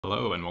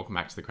Hello and welcome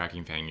back to the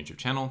Cracking FAANG YouTube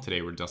channel.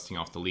 Today we're dusting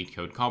off the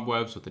Leetcode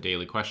cobwebs with the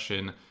daily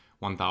question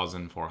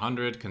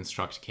 1400.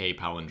 Construct k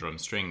palindrome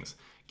strings.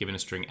 Given a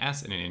string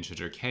s and an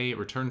integer k,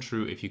 return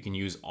true if you can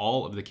use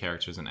all of the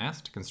characters in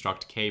s to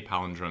construct k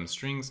palindrome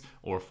strings,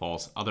 or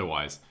false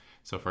otherwise.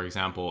 So for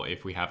example,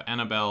 if we have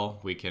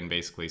Annabelle, we can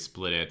basically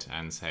split it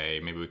and say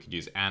maybe we could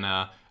use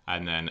Anna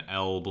and then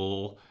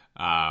Elbel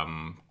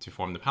to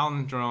form the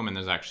palindrome, and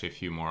there's actually a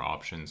few more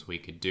options we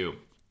could do.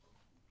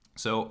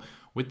 So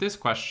with this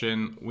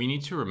question, we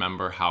need to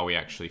remember how we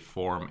actually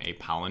form a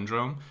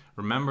palindrome.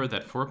 Remember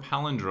that for a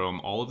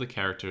palindrome, all of the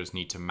characters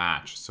need to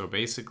match. So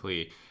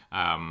basically,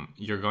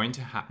 you're going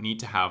to need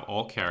to have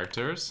all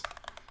characters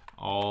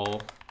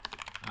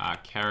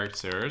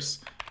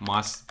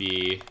must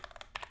be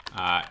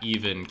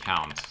even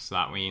count. So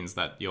that means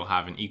that you'll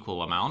have an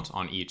equal amount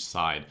on each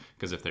side,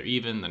 because if they're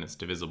even, then it's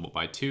divisible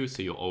by 2,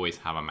 so you'll always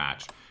have a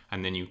match.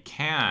 And then you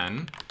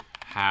can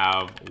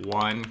have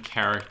one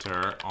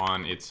character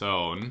on its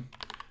own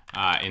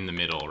in the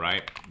middle,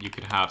 right? You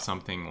could have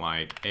something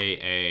like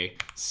AA,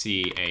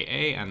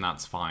 CAA, and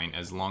that's fine.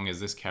 As long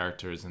as this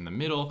character is in the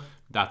middle,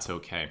 that's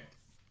okay.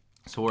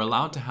 So we're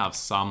allowed to have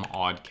some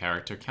odd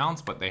character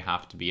counts, but they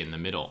have to be in the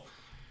middle.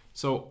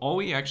 So all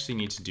we actually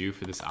need to do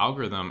for this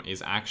algorithm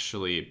is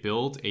actually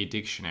build a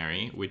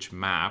dictionary which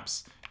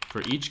maps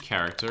for each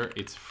character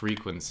its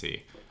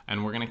frequency.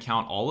 And we're going to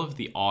count all of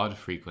the odd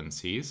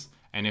frequencies.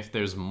 And if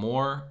there's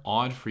more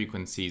odd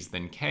frequencies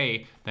than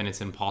k, then it's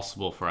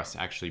impossible for us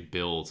to actually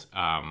build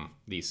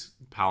these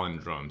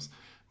palindromes,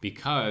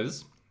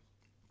 because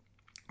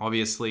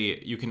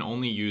obviously you can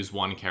only use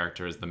one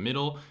character as the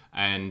middle,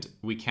 and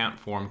we can't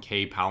form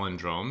k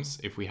palindromes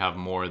if we have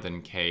more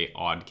than k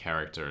odd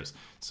characters.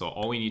 So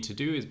all we need to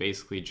do is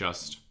basically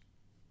just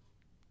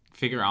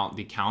figure out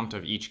the count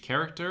of each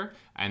character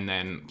and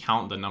then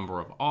count the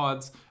number of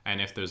odds. And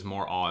if there's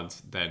more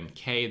odds than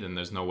k, then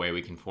there's no way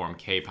we can form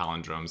k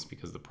palindromes,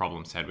 because the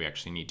problem said we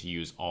actually need to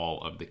use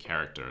all of the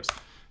characters.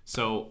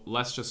 So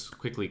let's just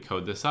quickly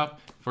code this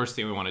up. First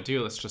thing we want to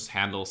do, let's just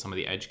handle some of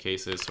the edge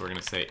cases. So we're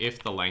going to say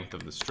if the length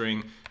of the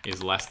string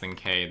is less than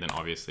k, then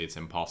obviously it's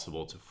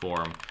impossible to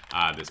form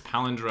this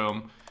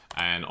palindrome.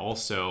 And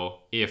also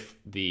if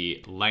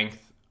the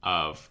length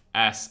of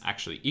s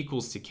actually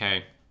equals to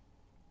k,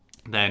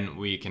 then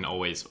we can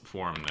always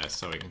form this.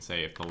 So we can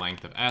say if the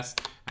length of s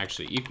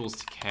actually equals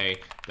to k,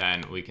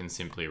 then we can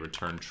simply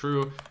return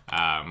true.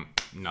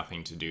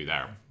 Nothing to do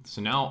there.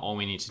 So now all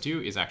we need to do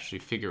is actually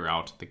figure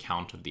out the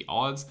count of the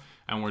odds,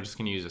 and we're just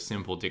going to use a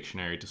simple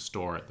dictionary to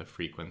store the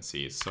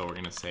frequencies. So we're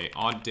going to say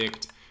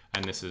odddict,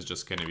 and this is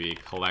just going to be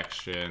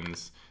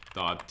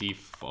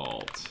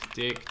collections.default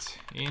dict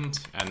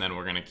int, and then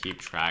we're going to keep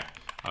track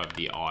of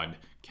the odd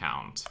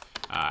count,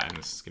 and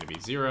this is going to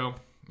be 0.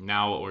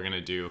 Now what we're going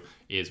to do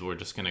is we're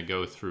just going to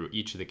go through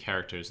each of the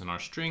characters in our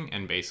string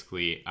and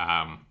basically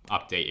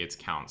update its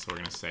count. So we're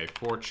going to say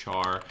for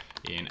char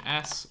in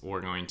s,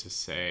 we're going to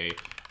say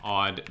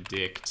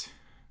odddict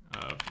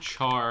of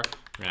char.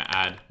 We're going to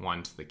add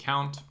 1 to the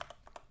count.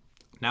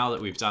 Now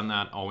that we've done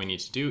that, all we need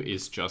to do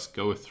is just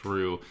go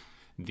through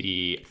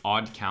the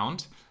odd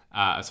count,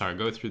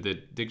 go through the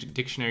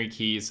dictionary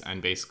keys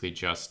and basically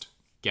just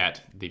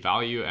get the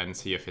value and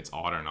see if it's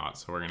odd or not.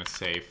 So we're going to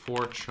say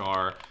for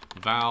char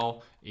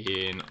val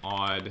in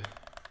odd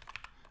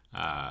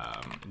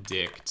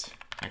dict.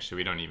 Actually,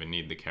 we don't even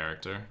need the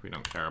character. We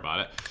don't care about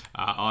it.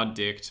 Odd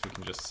dict, we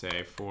can just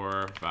say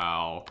for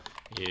val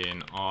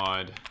in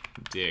odd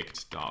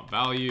dict dot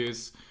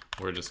values.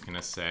 We're just going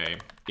to say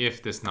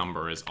if this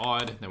number is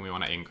odd, then we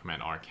want to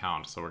increment our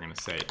count. So we're going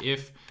to say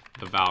if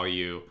the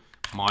value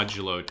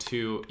modulo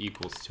 2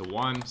 equals to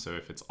 1, so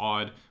if it's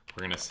odd,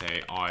 we're going to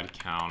say odd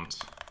count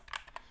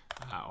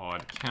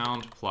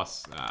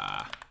plus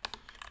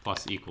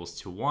equals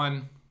to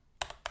 1.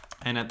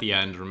 And at the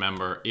end,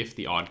 remember, if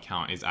the odd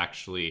count is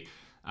actually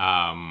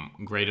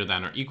greater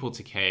than or equal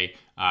to k,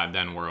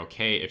 then we're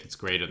okay. If it's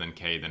greater than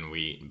k, then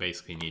we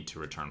basically need to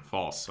return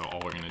false. So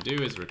all we're going to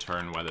do is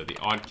return whether the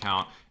odd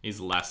count is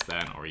less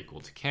than or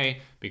equal to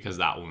k, because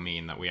that will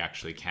mean that we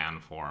actually can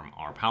form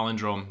our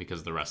palindrome,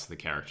 because the rest of the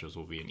characters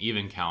will be an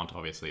even count.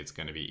 Obviously, it's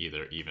going to be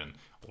either even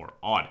or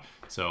odd.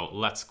 So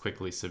let's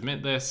quickly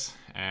submit this,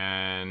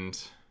 and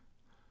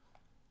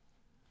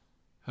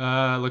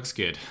looks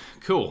good.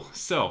 Cool.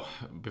 So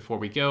before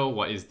we go,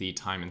 what is the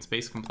time and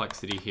space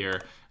complexity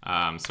here?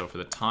 So for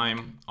the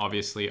time,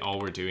 obviously all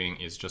we're doing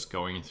is just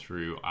going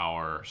through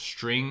our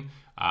string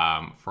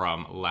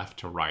from left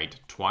to right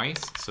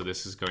twice. So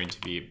this is going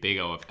to be big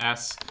O of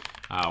s,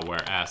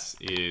 where s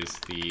is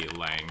the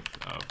length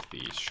of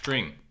the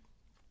string.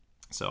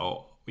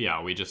 So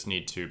yeah, we just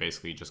need to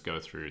basically just go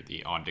through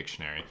the odd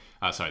dictionary,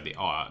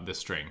 the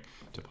string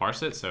to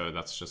parse it. So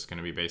that's just going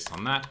to be based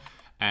on that.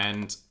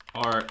 And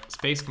our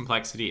space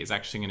complexity is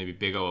actually going to be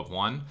big O of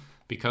 1,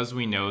 because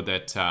we know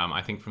that,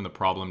 I think from the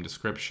problem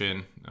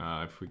description,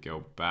 if we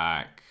go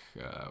back,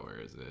 where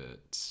is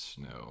it?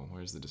 No,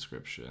 where's the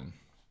description?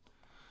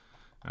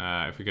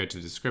 If we go to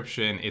the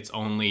description, it's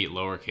only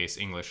lowercase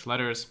English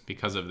letters.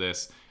 Because of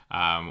this,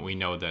 we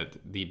know that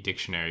the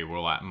dictionary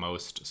will at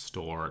most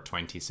store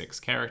 26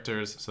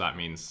 characters. So that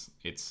means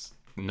it's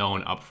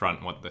known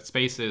upfront what the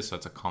space is, so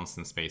it's a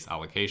constant space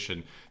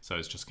allocation, so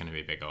it's just going to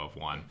be big O of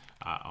 1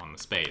 on the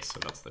space. So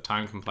that's the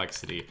time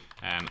complexity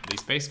and the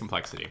space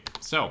complexity.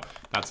 So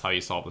that's how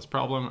you solve this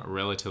problem.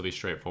 Relatively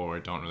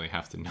straightforward, don't really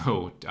have to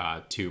know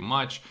too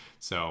much.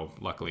 So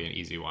luckily an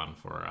easy one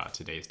for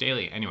today's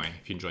daily. Anyway,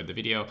 if you enjoyed the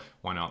video,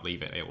 why not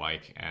leave it a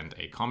like and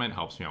a comment?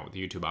 Helps me out with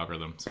the YouTube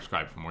algorithm.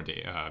 Subscribe for more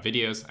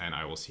videos, and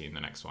I will see you in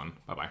the next one.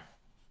 Bye-bye.